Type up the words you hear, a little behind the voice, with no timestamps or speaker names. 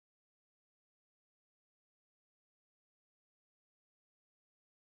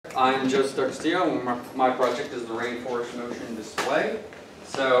I'm Joseph Castillo. My project is the Rainforest motion display.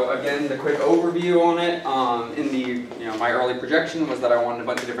 So again, the quick overview on it, in the my early projection was that I wanted a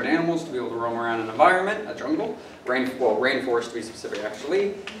bunch of different animals to be able to roam around an environment, a jungle, rainforest to be specific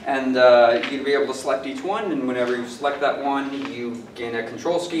actually, and you'd be able to select each one, and whenever you select that one, you gain a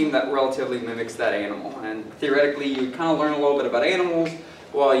control scheme that relatively mimics that animal. And theoretically, you kind of learn a little bit about animals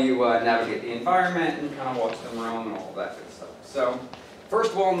while you navigate the environment and kind of watch them roam and all that good stuff. So,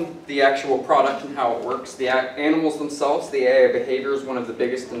 first of all, the actual product and how it works. The animals themselves, the AI behavior is one of the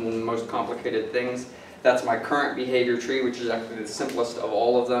biggest and most complicated things. That's my current behavior tree, which is actually the simplest of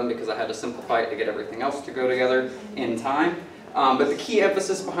all of them because I had to simplify it to get everything else to go together in time. But the key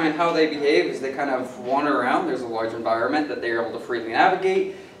emphasis behind how they behave is they kind of wander around. There's a large environment that they're able to freely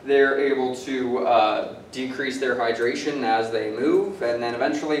navigate. They're able to decrease their hydration as they move, and then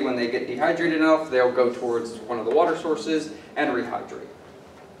eventually when they get dehydrated enough, they'll go towards one of the water sources and rehydrate.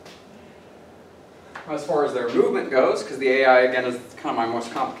 As far as their movement goes, because the AI, again, is kind of my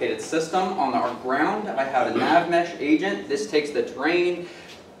most complicated system, on our ground I have a nav mesh agent. This takes the terrain,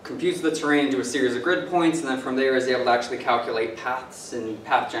 computes the terrain to a series of grid points, and then from there is able to actually calculate paths and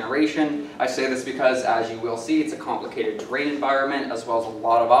path generation. I say this because, as you will see, it's a complicated terrain environment as well as a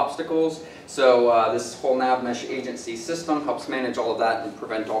lot of obstacles. So this whole nav mesh agency system helps manage all of that and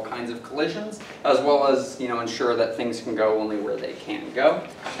prevent all kinds of collisions, as well as ensure that things can go only where they can go.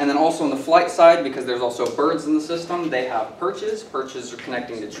 And then also on the flight side, because there's also birds in the system, they have perches. Perches are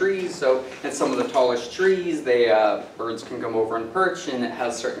connecting to trees, so at some of the tallest trees, birds can come over and perch, and it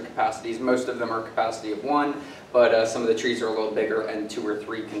has certain capacities. Most of them are capacity of 1, but some of the trees are a little bigger, and 2 or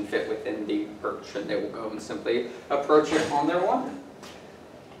 3 can fit within the perch, and they will go and simply approach it on their own.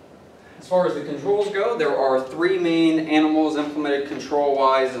 As far as the controls go, there are 3 main animals implemented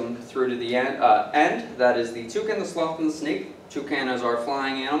control-wise and through to the end. That is the toucan, the sloth, and the snake. Toucan is our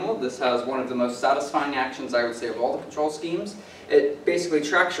flying animal. This has one of the most satisfying actions, I would say, of all the control schemes. It basically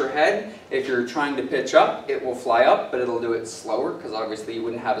tracks your head. If you're trying to pitch up, it will fly up, but it'll do it slower because obviously you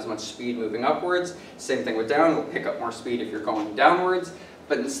wouldn't have as much speed moving upwards. Same thing with down, it'll pick up more speed if you're going downwards.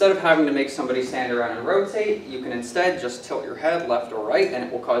 But instead of having to make somebody stand around and rotate, you can instead just tilt your head left or right, and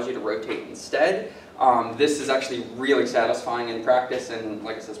it will cause you to rotate instead. This is actually really satisfying in practice, and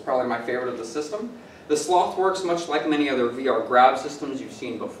like I said, it's probably my favorite of the system. The sloth works much like many other VR grab systems you've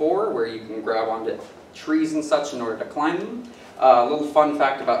seen before, where you can grab onto trees and such in order to climb them. A little fun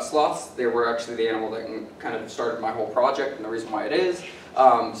fact about sloths, they were actually the animal that kind of started my whole project, and the reason why it is.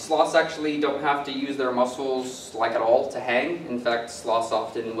 Sloths actually don't have to use their muscles like at all to hang. In fact, sloths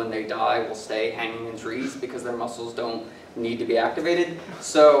often, when they die, will stay hanging in trees because their muscles don't need to be activated.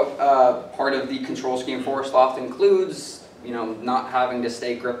 So part of the control scheme for a sloth includes not having to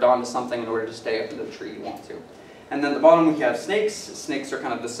stay gripped onto something in order to stay up in the tree you want to. And then at the bottom we have snakes. Snakes are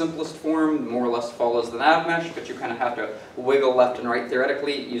kind of the simplest form, more or less follows the nav mesh, but you kind of have to wiggle left and right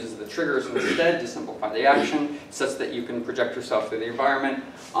theoretically. It uses the triggers instead to simplify the action, such that you can project yourself through the environment.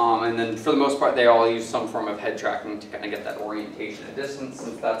 And then for the most part, they all use some form of head tracking to kind of get that orientation at distance,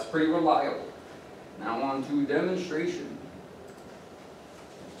 since that's pretty reliable. Now on to demonstration.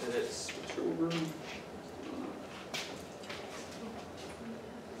 Did it switch over?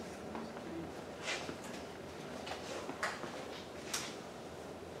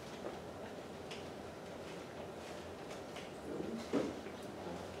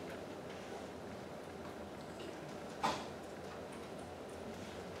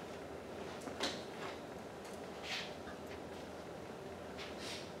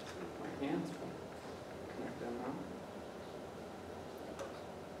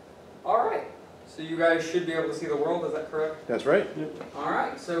 Alright, so you guys should be able to see the world, is that correct? That's right. Yep.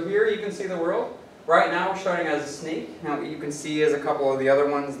 Alright, so here you can see the world. Right now we're starting as a snake. Now what you can see is a couple of the other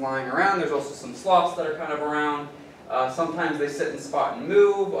ones lying around. There's also some sloths that are kind of around. Sometimes they sit in spot and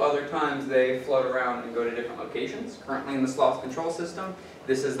move, other times they float around and go to different locations. Currently in the sloth control system,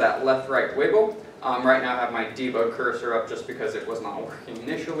 this is that left-right wiggle. Right now I have my debug cursor up just because it was not working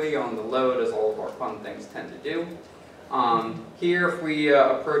initially on the load, as all of our fun things tend to do. Here, if we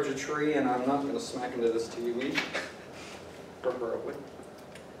approach a tree, and I'm not going to smack into this TV, preferably,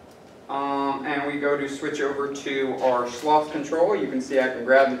 and we go to switch over to our sloth control, you can see I can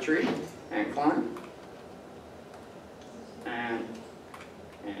grab the tree and climb, and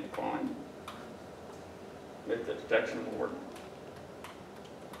climb, if the detection will work.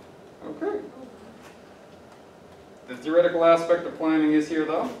 Okay. The theoretical aspect of climbing is here,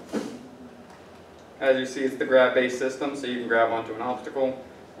 though. As you see, it's the grab-based system, so you can grab onto an obstacle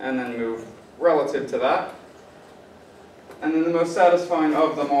and then move relative to that. And then the most satisfying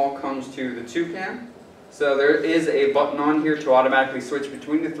of them all comes to the toucan. So there is a button on here to automatically switch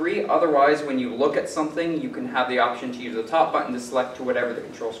between the three. Otherwise, when you look at something, you can have the option to use the top button to select to whatever the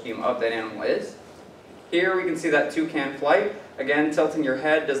control scheme of that animal is. Here we can see that toucan flight. Again, tilting your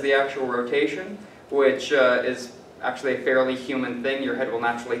head does the actual rotation, which is actually a fairly human thing. Your head will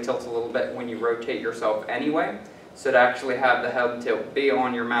naturally tilt a little bit when you rotate yourself anyway. So to actually have the head tilt be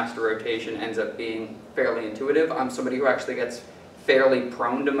on your master rotation ends up being fairly intuitive. I'm somebody who actually gets fairly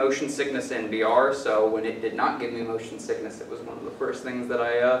prone to motion sickness in VR, so when it did not give me motion sickness, it was one of the first things that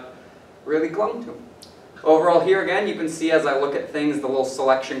I really clung to. Overall here again, you can see as I look at things, the little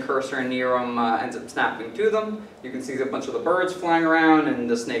selection cursor near them ends up snapping to them. You can see a bunch of the birds flying around and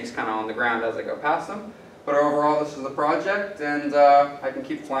the snakes kind of on the ground as I go past them. But overall, this is the project, and I can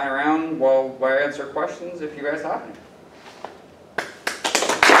keep flying around while I answer questions if you guys have any.